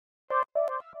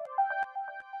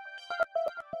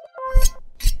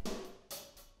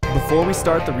Before we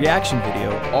start the reaction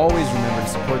video, always remember to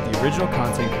support the original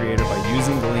content creator by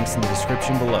using the links in the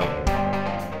description below.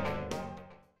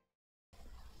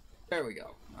 There we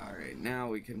go. Alright, now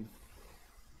we can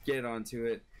get onto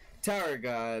it. Tower of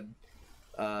God,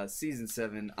 Season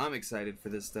 7. I'm excited for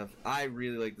this stuff. I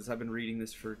really like this. I've been reading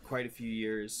this for quite a few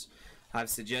years. I've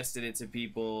suggested it to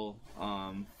people.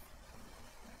 I'm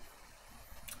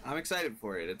excited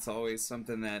for it. It's always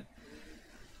something that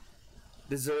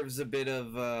deserves a bit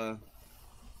of,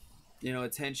 you know,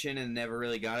 attention and never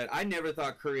really got it. I never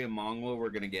thought Korea and manga were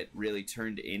going to get really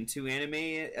turned into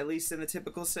anime, at least in the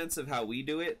typical sense of how we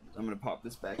do it. I'm going to pop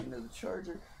this back into the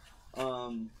charger.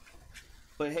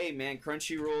 But hey, man,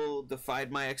 Crunchyroll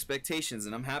defied my expectations,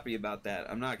 and I'm happy about that.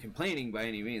 I'm not complaining by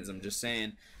any means. I'm just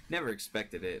saying, never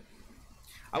expected it.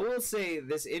 I will say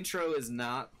this intro is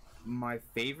not my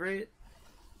favorite.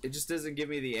 It just doesn't give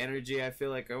me the energy I feel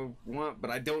like I want,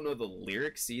 but I don't know the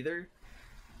lyrics either.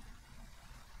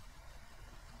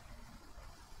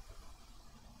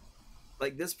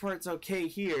 Like, this part's okay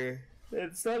here.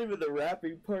 It's not even the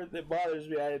rapping part that bothers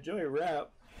me. I enjoy rap.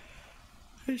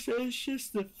 It's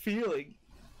just the feeling.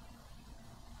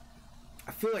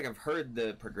 I feel like I've heard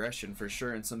the progression for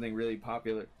sure in something really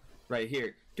popular right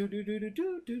here. Do do do do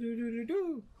do do do do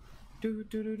do do do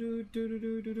do do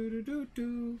do do do do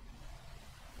do.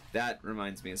 That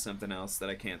reminds me of something else that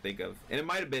I can't think of. And it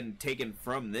might have been taken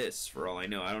from this, for all I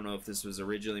know. I don't know if this was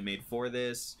originally made for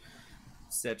this,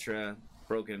 etc.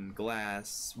 Broken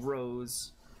glass,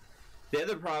 rose. The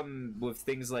other problem with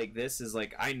things like this is,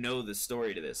 like, I know the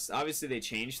story to this. Obviously, they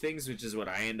change things, which is what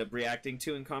I end up reacting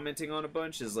to and commenting on a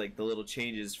bunch, is, like, the little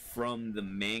changes from the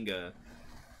manga.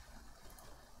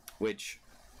 Which,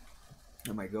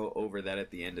 I might go over that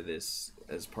at the end of this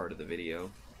as part of the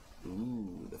video.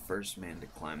 Ooh, the first man to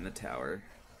climb the tower.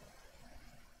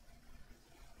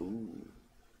 Ooh.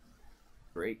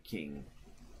 Great King.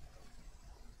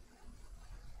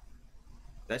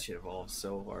 That shit evolves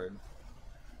so hard.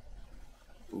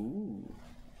 Ooh.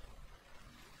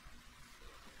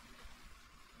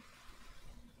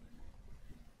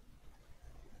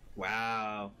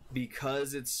 Wow.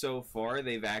 Because it's so far,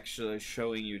 they've actually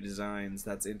showing you designs.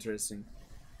 That's interesting.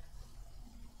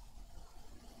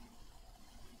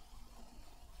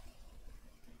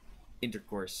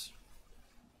 Intercourse.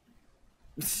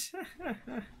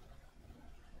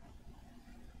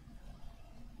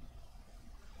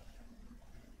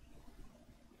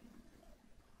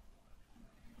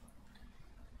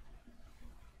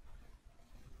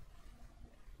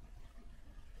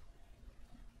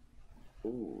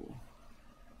 Ooh.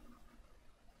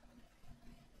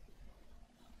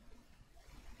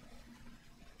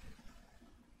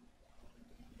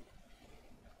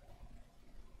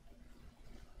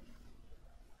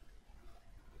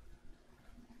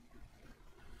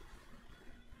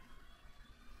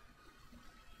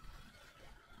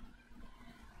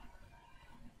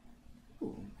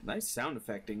 Nice sound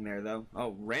effecting there, though.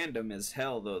 Oh, random as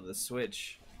hell, though, the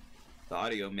switch. The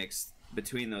audio mix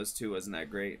between those two wasn't that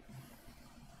great.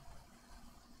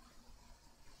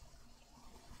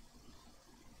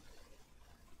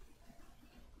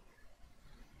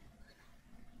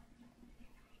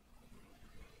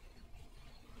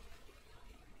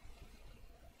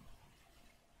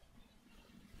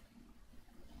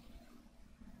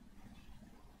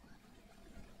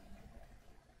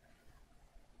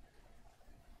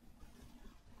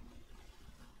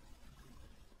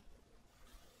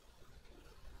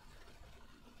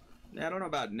 I don't know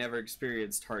about never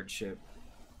experienced hardship.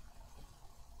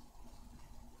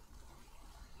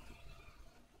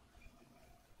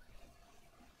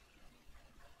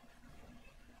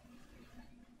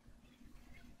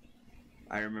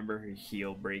 I remember her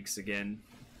heel breaks again.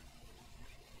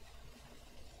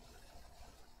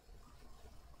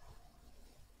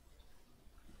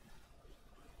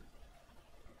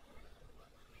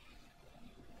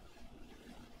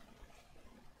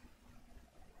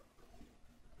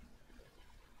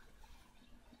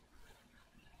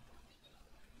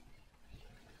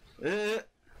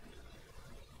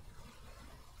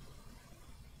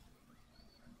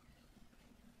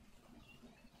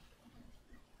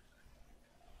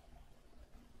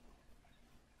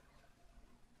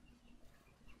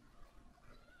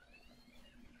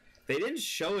 They didn't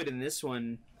show it in this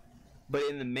one, but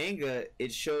in the manga,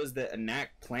 it shows that Anak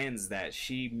plans that.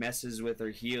 She messes with her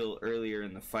heel earlier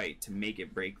in the fight to make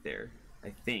it break there,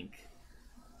 I think.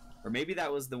 Or maybe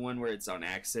that was the one where it's on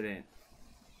accident.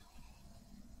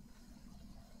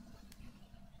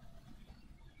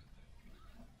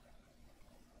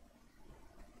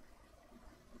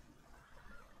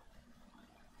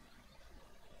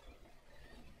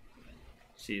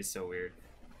 She is so weird.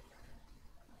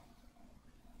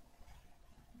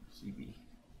 Hebe.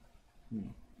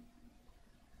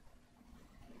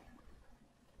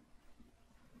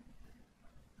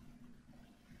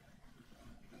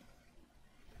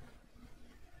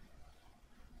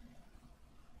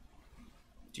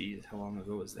 Jeez, how long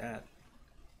ago was that?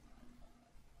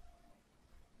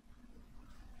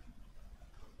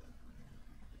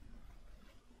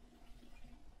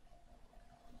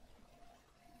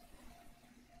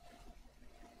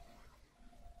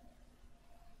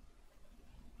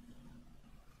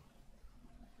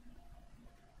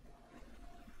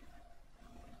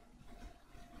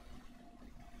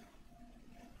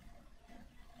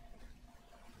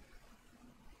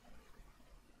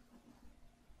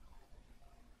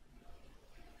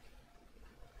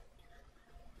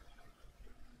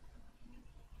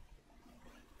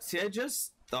 See, I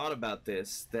just thought about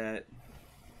this, that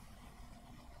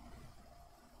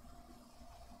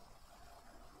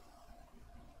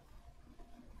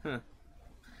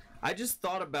I just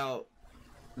thought about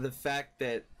the fact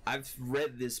that I've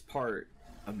read this part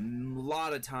a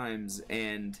lot of times,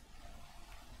 and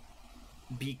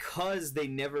because they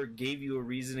never gave you a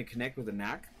reason to connect with a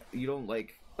knack, you don't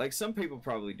like some people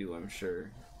probably do, I'm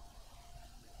sure.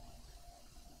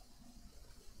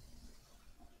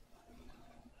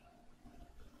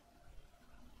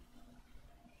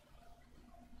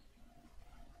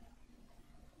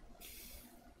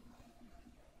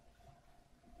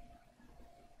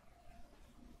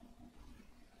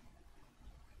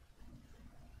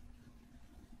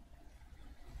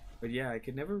 But yeah, I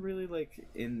could never really, like,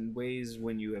 in ways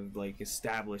when you have, like,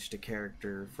 established a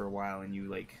character for a while and you,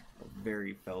 like,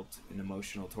 very felt and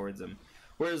emotional towards them.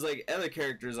 Whereas, like, other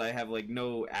characters, I have, like,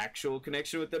 no actual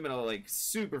connection with them, and I'll, like,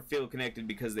 super feel connected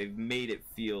because they've made it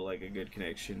feel like a good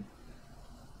connection.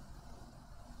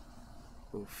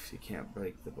 Oof, you can't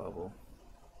break the bubble.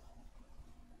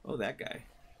 Oh, that guy.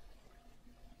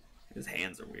 His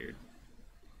hands are weird.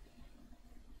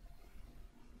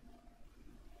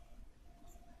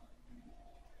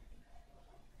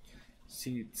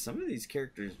 See, some of these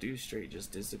characters do straight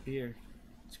just disappear.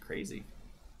 It's crazy.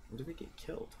 Where do they get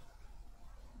killed?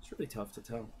 It's really tough to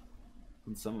tell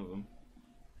in some of them.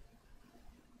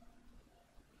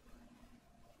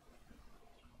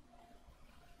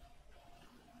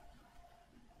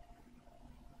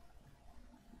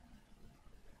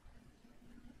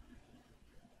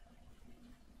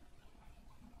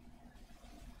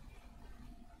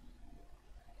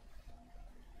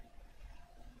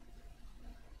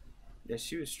 Yeah,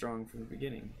 she was strong from the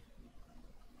beginning.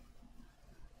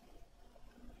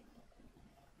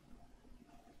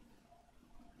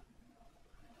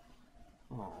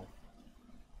 Oh.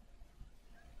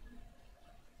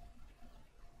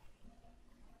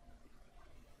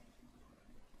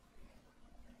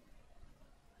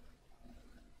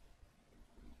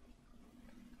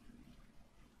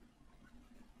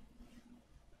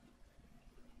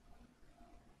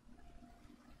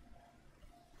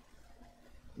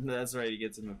 That's right, he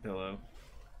gets him a pillow.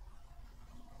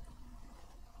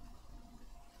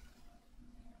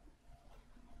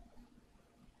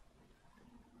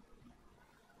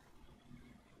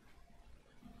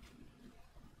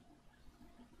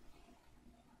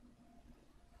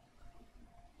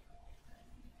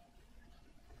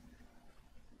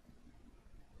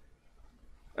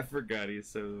 I forgot he's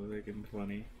so freaking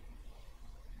funny.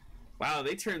 Wow,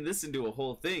 they turned this into a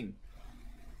whole thing.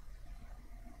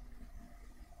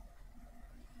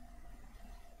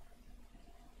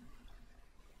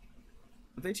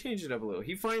 But they changed it up a little.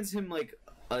 He finds him like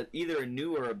either a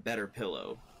new or a better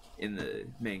pillow in the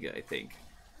manga, I think.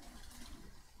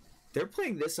 They're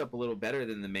playing this up a little better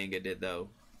than the manga did, though.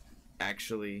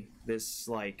 Actually, this,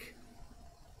 like...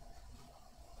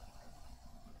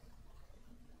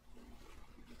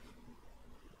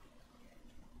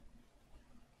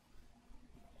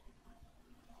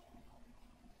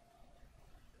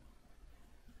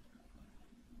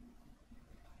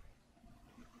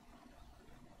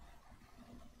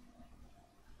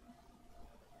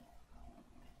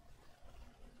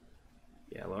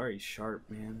 Yeah, Laurie's sharp,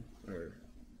 man. Or...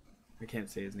 I can't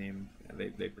say his name.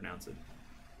 They pronounce it.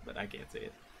 But I can't say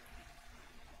it.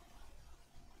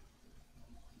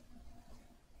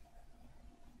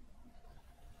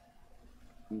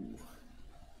 Ooh.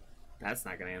 That's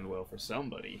not gonna end well for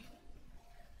somebody.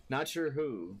 Not sure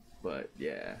who, but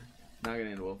yeah. Not gonna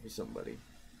end well for somebody.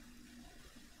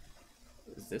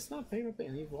 Is this not picking up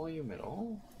any volume at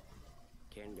all?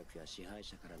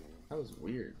 That was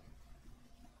weird.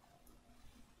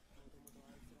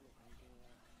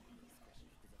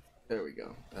 There we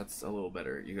go. That's a little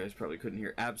better. You guys probably couldn't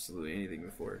hear absolutely anything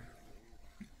before.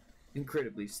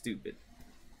 Incredibly stupid.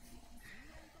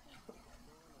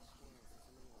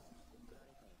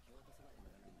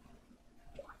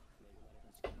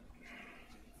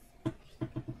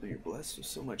 You're blessed with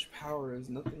so much power is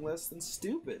nothing less than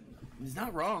stupid. He's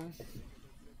not wrong.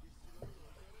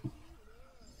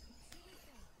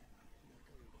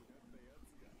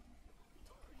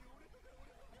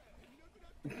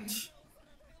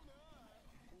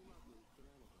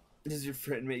 Is your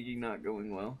friend making not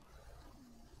going well?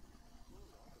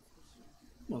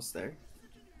 Almost there.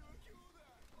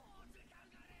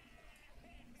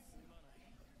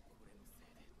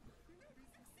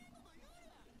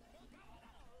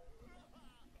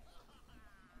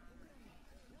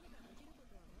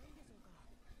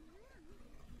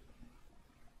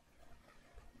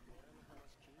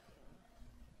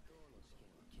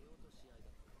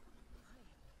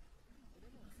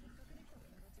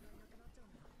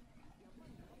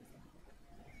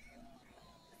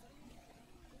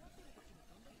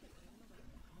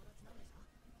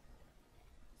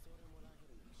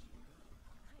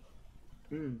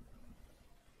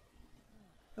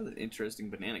 That's an interesting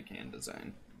banana can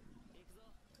design.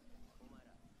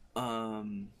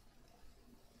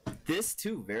 This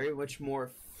too, very much more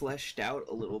fleshed out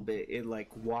a little bit in like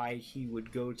why he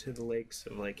would go to the lakes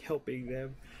of like helping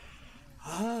them.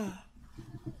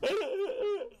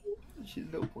 She's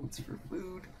no points for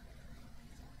food.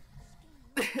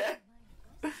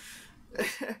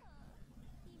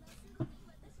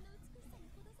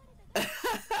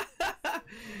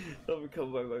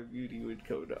 Overcome by my beauty would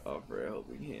come to offer a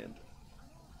helping hand.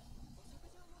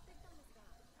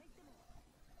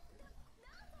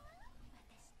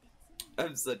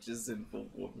 I'm such a sinful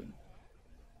woman.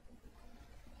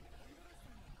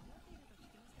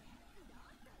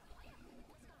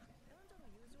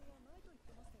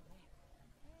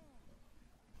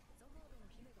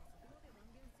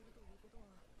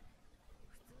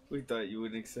 We thought you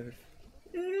wouldn't accept.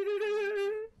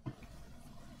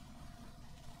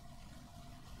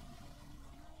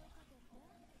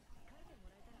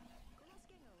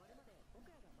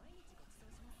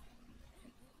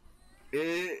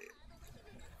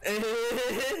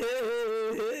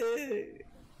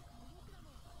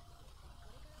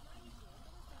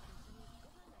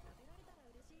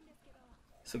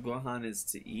 So Gohan is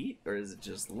to eat, or is it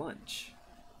just lunch?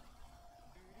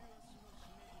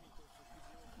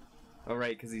 Oh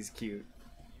right, because he's cute.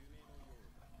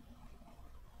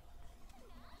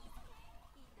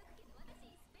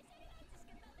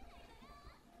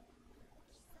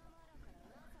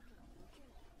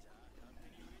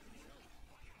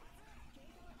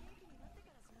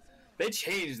 They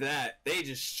changed that. They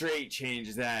just straight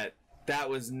changed that. That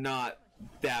was not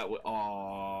that.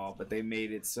 Oh, but they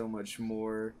made it so much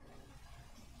more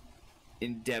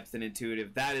in depth and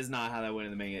intuitive. That is not how that went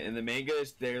in the manga. In the manga,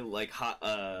 they're like hot.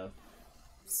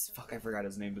 Fuck, I forgot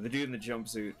his name. But the dude in the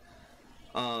jumpsuit.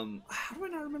 How do I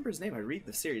not remember his name? I read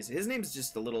the series. His name's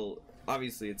just a little.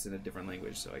 Obviously, it's in a different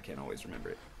language, so I can't always remember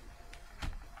it.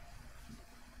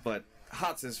 But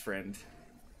Hot's his friend.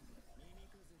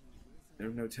 They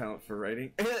have no talent for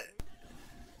writing.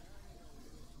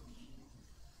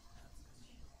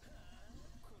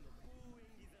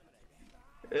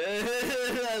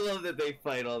 I love that they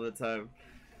fight all the time.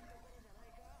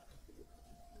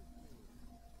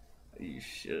 You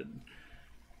should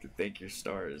thank your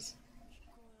stars.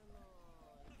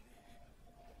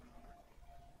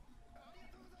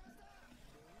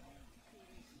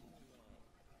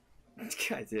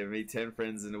 God damn, made 10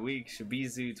 friends in a week.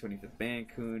 Shibizu, 25th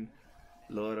Bankun,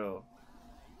 Loro,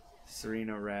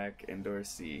 Serena, Rack, and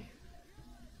Dorsey.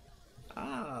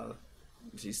 Ah,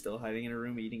 she's still hiding in her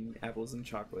room eating apples and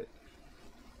chocolate.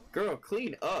 Girl,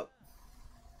 clean up!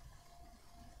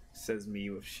 Says me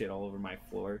with shit all over my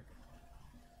floor.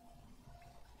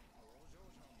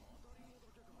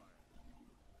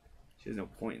 She has no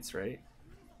points, right?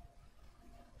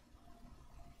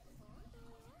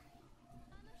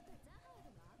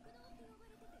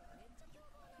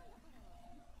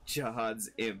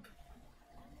 Jihad's imp.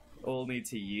 Only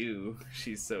to you.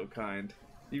 She's so kind.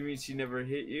 You mean she never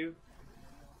hit you?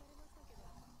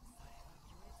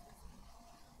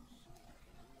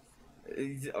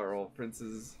 These are all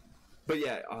princes. But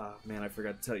yeah, man, I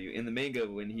forgot to tell you. In the manga,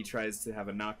 when he tries to have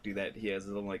a knock do that, he has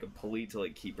like a pulley to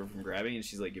like keep her from grabbing, and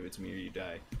she's like, "Give it to me or you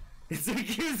die." So he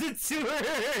gives it to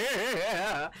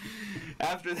her.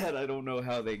 After that, I don't know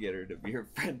how they get her to be her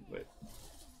friend, but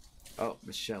oh,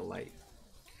 Michelle Light.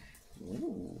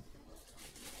 Ooh.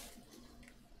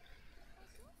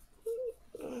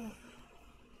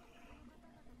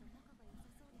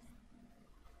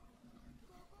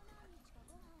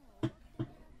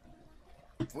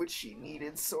 which she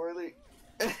needed sorely.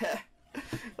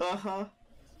 Uh-huh.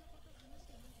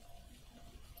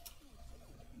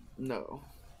 No.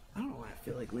 I don't know why I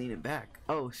feel like leaning back.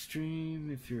 Oh, stream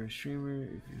if you're a streamer.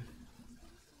 If you...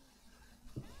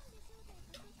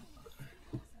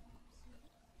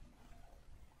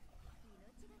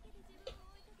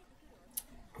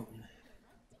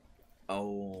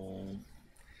 Oh.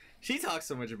 She talks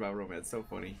so much about romance. So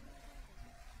funny.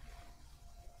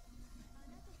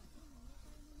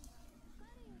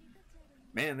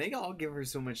 Man, they all give her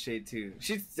so much shade too.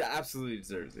 She absolutely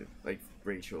deserves it. Like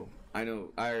Rachel. I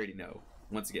know. I already know.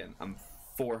 Once again, I'm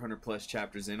 400 plus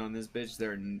chapters in on this bitch.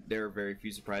 There are very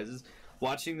few surprises.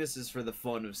 Watching this is for the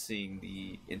fun of seeing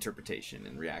the interpretation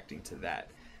and reacting to that,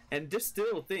 and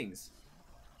distill things.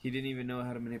 He didn't even know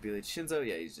how to manipulate Shinzo.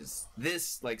 Yeah, he's just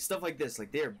this, like stuff like this.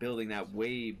 Like they are building that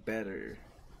way better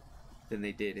than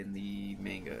they did in the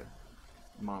manga,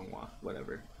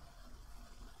 whatever.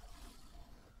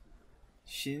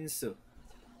 Shinzo.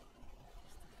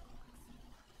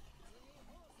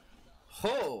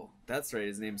 Ho! That's right,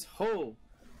 his name's Ho.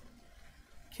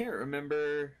 Can't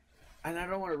remember, and I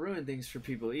don't want to ruin things for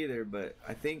people either, but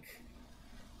I think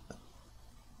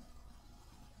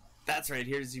that's right.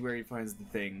 Here's where he finds the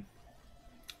thing,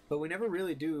 but we never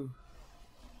really do.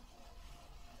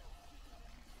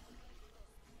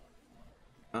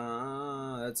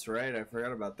 That's right. I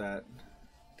forgot about that.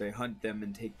 They hunt them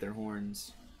and take their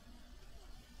horns.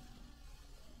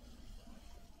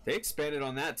 They expanded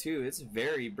on that too. It's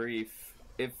very brief,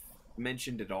 if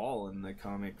mentioned at all in the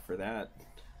comic for that.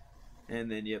 And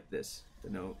then, yep, the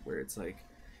note where it's like,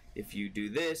 if you do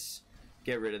this,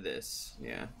 get rid of this.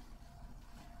 Yeah.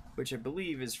 Which I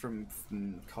believe is from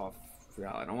Cough.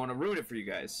 I don't want to ruin it for you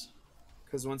guys.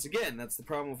 Because once again, that's the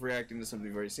problem with reacting to something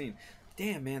you've already seen.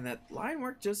 Damn, man, that line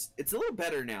work it's a little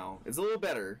better now. It's a little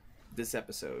better this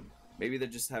episode. Maybe they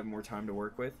just have more time to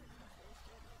work with.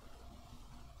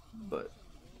 But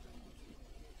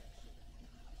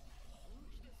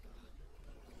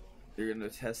you're gonna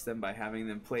test them by having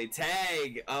them play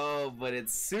tag. Oh, but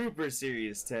it's super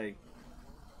serious tag.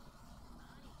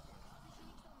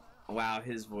 Wow,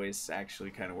 his voice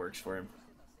actually kind of works for him.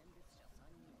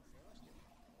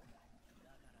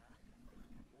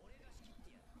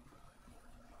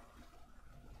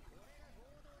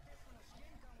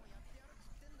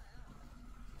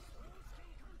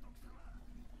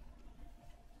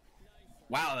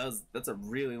 Wow, that's a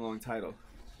really long title.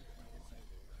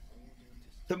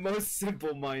 The most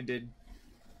simple-minded.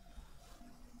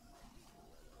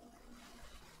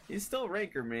 He's still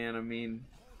Ranker, man. I mean,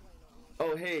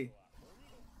 oh hey,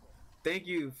 thank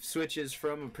you, Switches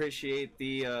from appreciate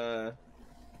the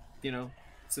you know,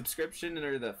 subscription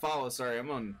or the follow. Sorry,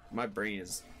 my brain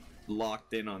is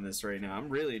locked in on this right now. I'm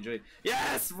really enjoying.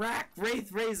 Yes,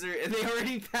 Wraith Razor, and they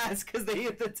already passed because they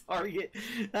hit the target.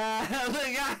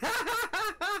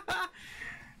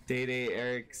 Day,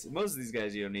 Eric's. Most of these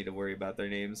guys, you don't need to worry about their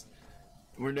names.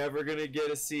 We're never gonna get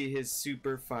to see his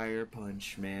super fire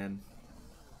punch, man.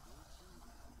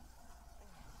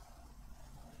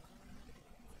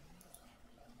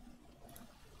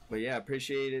 But yeah,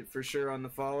 appreciate it for sure on the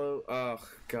follow. Oh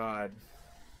God.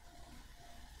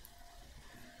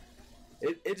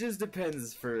 It just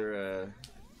depends for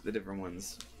the different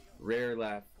ones. Rare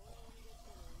laugh.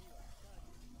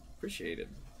 Appreciate it.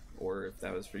 Or if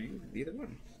that was for you, either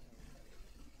one.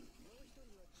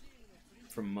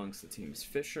 From amongst the team's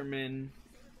fishermen.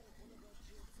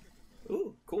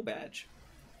 Ooh, cool badge.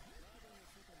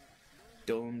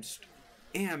 Domes.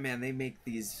 And man, they make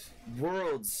these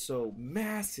worlds so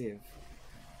massive.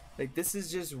 Like this is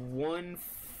just one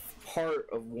part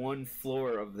of one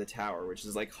floor of the tower, which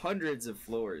is like hundreds of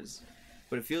floors.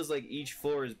 But it feels like each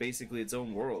floor is basically its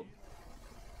own world.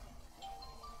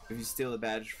 If you steal a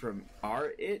badge from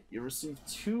it, you'll receive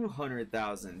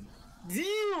 200,000.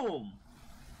 Damn!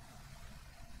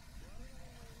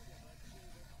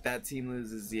 That team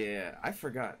loses, yeah. I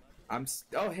forgot.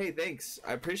 Oh, hey, thanks.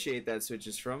 I appreciate that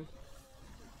Switches from.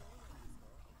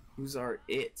 Who's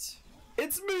it?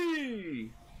 It's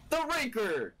me! The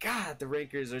Ranker! God, the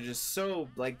Rankers are just so...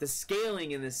 Like, the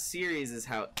scaling in this series is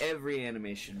how every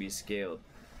anime should be scaled.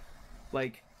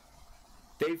 Like,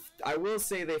 I will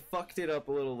say they fucked it up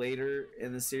a little later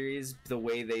in the series, the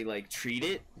way they, like, treat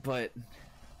it, but...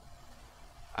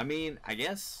 I mean, I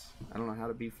guess. I don't know how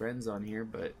to be friends on here,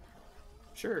 but...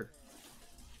 Sure.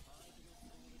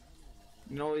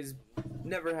 You can always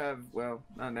never have... Well,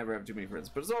 not never have too many friends,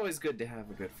 but it's always good to have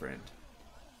a good friend.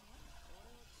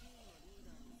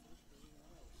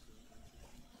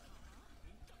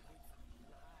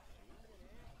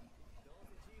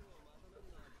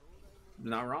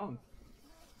 Not wrong.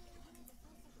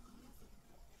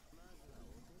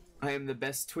 I am the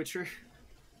best Twitcher.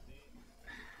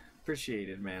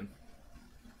 Appreciated, man.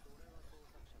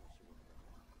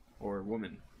 Or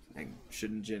woman. I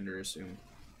shouldn't gender assume.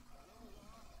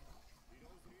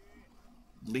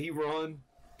 Leron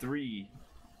 3.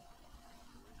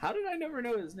 How did I never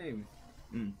know his name?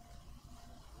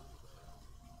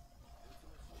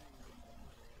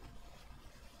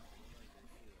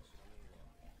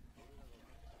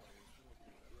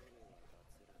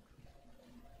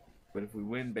 But if we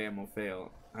win, Bam will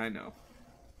fail. I know.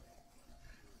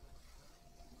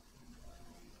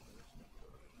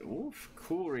 Oof,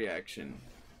 cool reaction.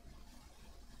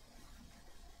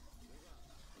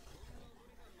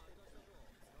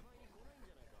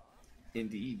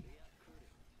 Indeed.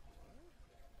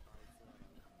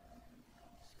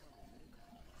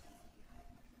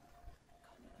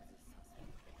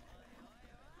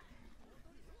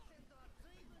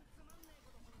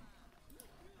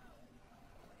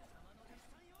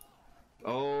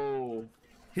 Oh,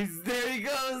 there he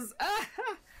goes.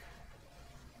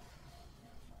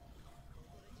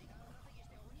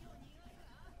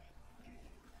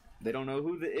 They don't know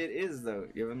who it is, though.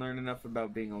 You haven't learned enough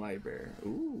about being a light bearer.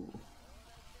 Ooh.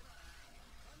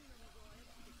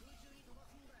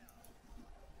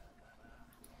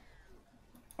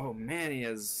 Oh man, he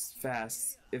has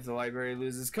fast. If the library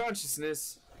loses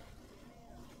consciousness,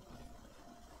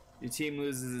 your team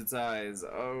loses its eyes.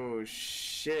 Oh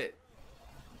shit.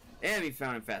 And he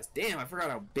found it fast. Damn, I forgot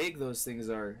how big those things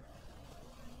are.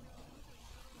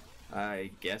 I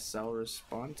guess I'll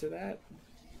respond to that.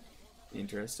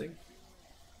 Interesting.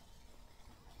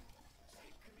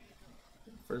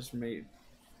 First mate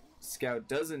scout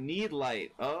doesn't need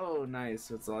light. Oh, nice.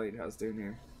 What's the lighthouse doing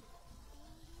here?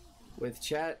 With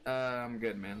chat, I'm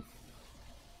good, man.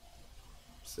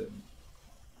 So.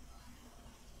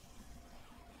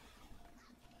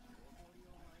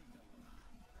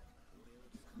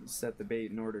 Set the bait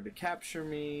in order to capture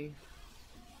me.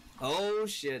 Oh,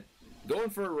 shit. Going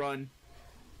for a run.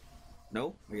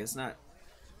 No, I guess not.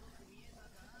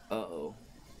 Uh-oh.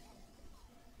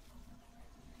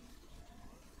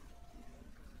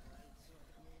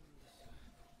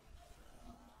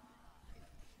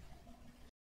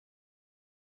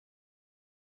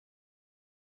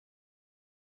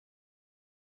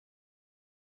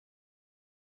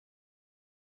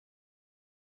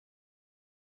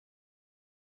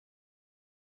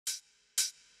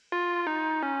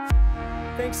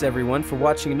 Thanks everyone for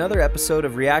watching another episode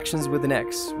of Reactions with an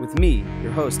X with me,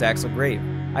 your host Axel.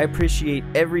 I appreciate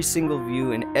every single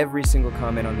view and every single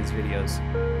comment on these videos.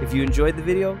 If you enjoyed the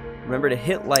video, remember to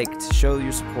hit like to show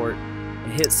your support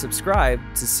and hit subscribe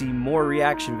to see more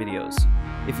reaction videos.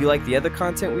 If you like the other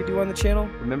content we do on the channel,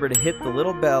 remember to hit the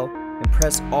little bell and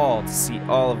press all to see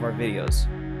all of our videos.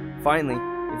 Finally,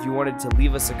 if you wanted to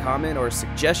leave us a comment or a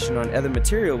suggestion on other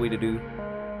material we to do,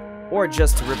 or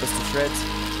just to rip us to shreds,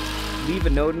 leave a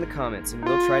note in the comments and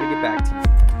we'll try to get back to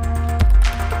you.